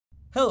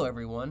Hello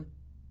everyone,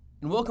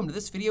 and welcome to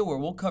this video where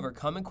we'll cover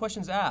common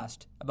questions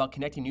asked about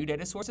connecting new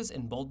data sources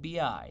in Bold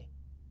BI.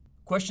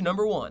 Question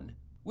number 1.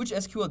 Which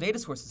SQL data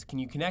sources can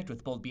you connect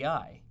with Bold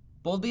BI?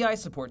 Bold BI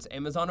supports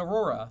Amazon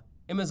Aurora,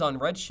 Amazon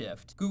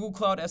Redshift, Google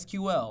Cloud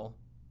SQL,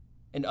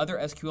 and other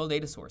SQL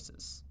data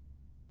sources.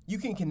 You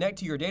can connect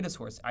to your data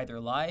source either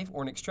live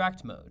or in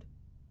extract mode.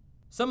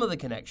 Some of the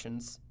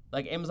connections,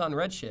 like Amazon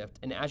Redshift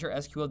and Azure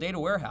SQL Data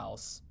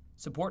Warehouse,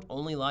 support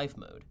only live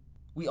mode.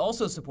 We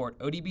also support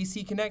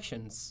ODBC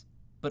connections,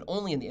 but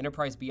only in the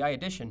Enterprise BI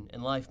edition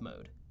in live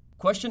mode.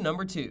 Question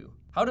number 2.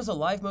 How does a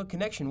live mode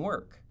connection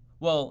work?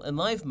 Well, in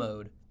live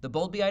mode, the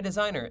Bold BI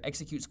Designer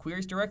executes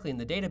queries directly in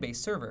the database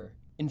server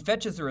and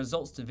fetches the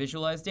results to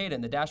visualize data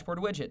in the dashboard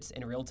widgets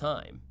in real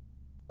time.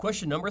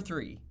 Question number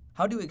 3.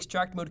 How do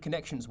extract mode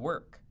connections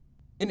work?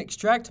 In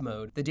extract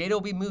mode, the data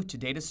will be moved to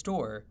Data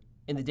Store,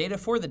 and the data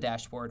for the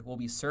dashboard will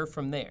be served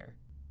from there.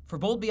 For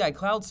Bold BI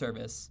Cloud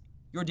Service,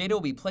 your data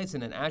will be placed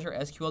in an Azure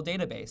SQL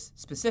database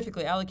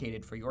specifically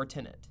allocated for your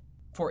tenant.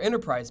 For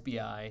Enterprise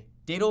BI,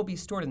 data will be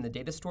stored in the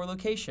data store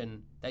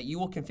location that you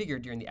will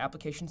configure during the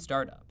application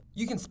startup.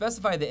 You can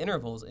specify the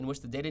intervals in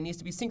which the data needs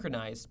to be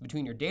synchronized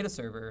between your data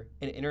server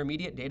and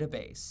intermediate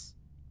database.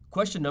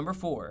 Question number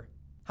 4.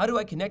 How do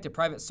I connect a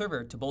private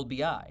server to Bold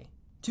BI?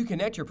 To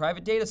connect your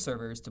private data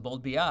servers to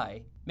Bold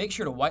BI, make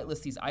sure to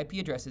whitelist these IP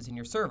addresses in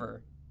your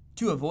server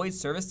to avoid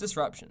service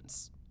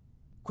disruptions.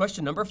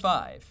 Question number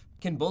 5.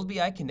 Can Bold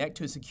BI connect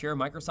to a secure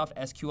Microsoft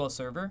SQL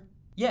server?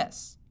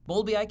 Yes,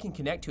 Bold BI can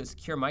connect to a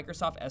secure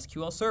Microsoft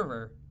SQL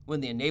server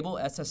when the Enable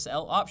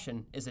SSL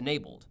option is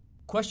enabled.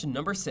 Question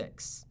number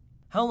 6.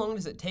 How long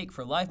does it take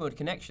for live mode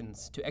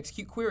connections to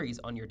execute queries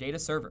on your data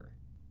server?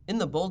 In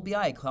the Bold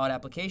BI Cloud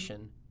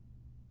application,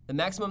 the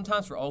maximum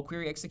times for all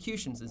query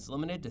executions is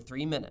limited to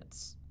 3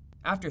 minutes.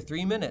 After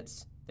 3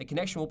 minutes, the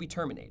connection will be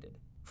terminated.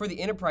 For the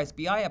Enterprise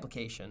BI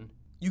application,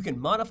 you can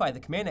modify the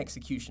command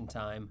execution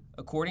time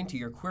according to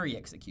your query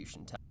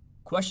execution time.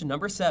 Question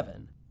number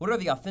 7. What are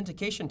the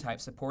authentication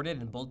types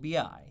supported in Bold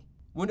BI?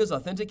 Windows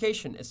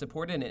authentication is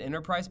supported in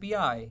Enterprise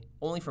BI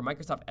only for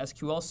Microsoft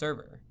SQL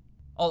Server.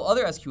 All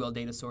other SQL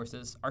data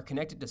sources are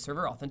connected to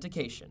server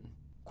authentication.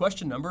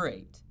 Question number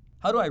 8.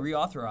 How do I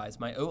reauthorize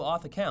my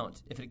OAuth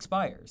account if it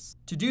expires?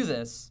 To do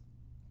this,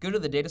 go to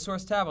the Data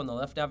Source tab on the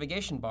left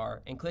navigation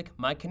bar and click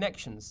My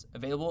Connections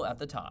available at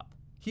the top.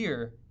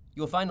 Here,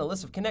 you'll find a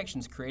list of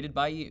connections created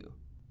by you.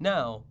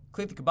 Now,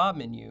 click the kebab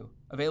menu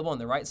available on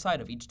the right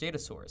side of each data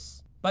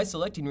source. By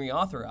selecting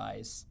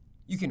Reauthorize,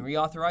 you can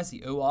reauthorize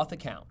the OAuth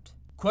account.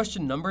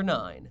 Question number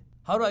 9.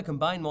 How do I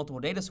combine multiple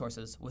data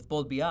sources with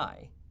Bold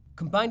BI?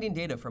 Combining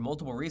data from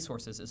multiple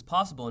resources is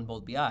possible in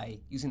Bold BI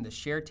using the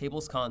Shared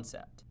Tables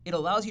concept. It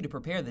allows you to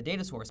prepare the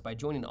data source by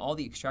joining all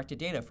the extracted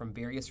data from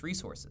various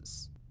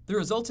resources. The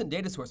resultant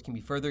data source can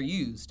be further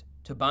used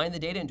to bind the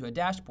data into a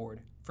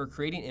dashboard for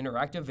creating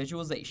interactive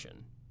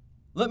visualization.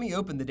 Let me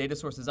open the Data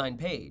Source Design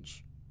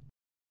page,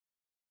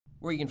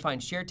 where you can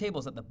find Shared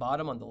Tables at the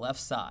bottom on the left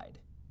side.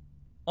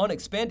 On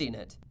expanding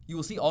it, you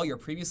will see all your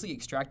previously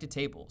extracted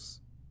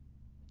tables.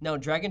 Now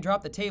drag and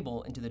drop the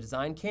table into the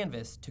design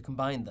canvas to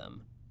combine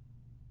them.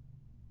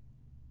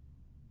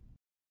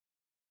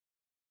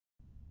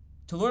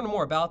 To learn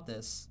more about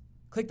this,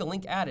 click the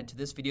link added to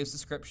this video's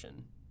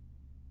description.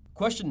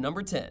 Question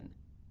number 10.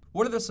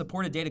 What are the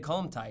supported data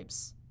column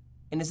types?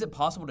 And is it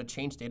possible to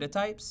change data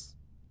types?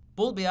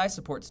 Bold BI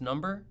supports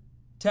number,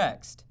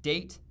 text,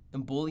 date,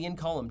 and Boolean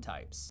column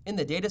types. In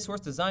the Data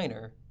Source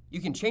Designer, you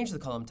can change the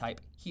column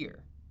type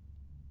here.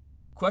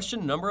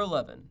 Question number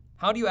 11.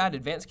 How do you add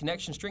advanced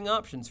connection string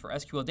options for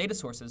SQL data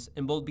sources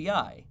in Bold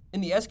BI? In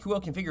the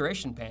SQL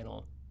configuration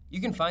panel, you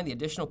can find the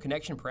additional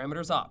connection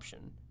parameters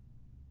option.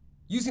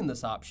 Using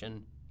this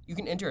option, you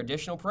can enter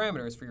additional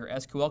parameters for your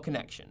SQL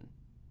connection.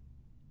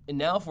 And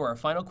now for our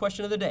final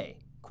question of the day.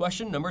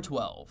 Question number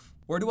 12.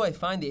 Where do I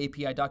find the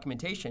API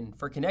documentation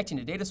for connecting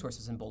to data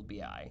sources in Bold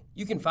BI?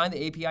 You can find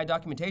the API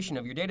documentation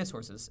of your data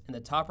sources in the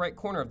top right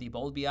corner of the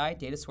Bold BI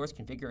Data Source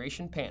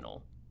Configuration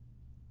panel.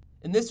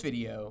 In this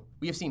video,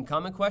 we have seen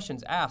common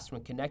questions asked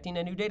when connecting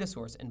a new data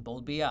source in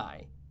Bold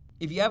BI.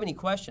 If you have any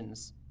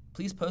questions,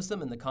 please post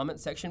them in the comment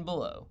section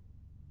below.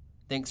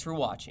 Thanks for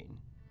watching.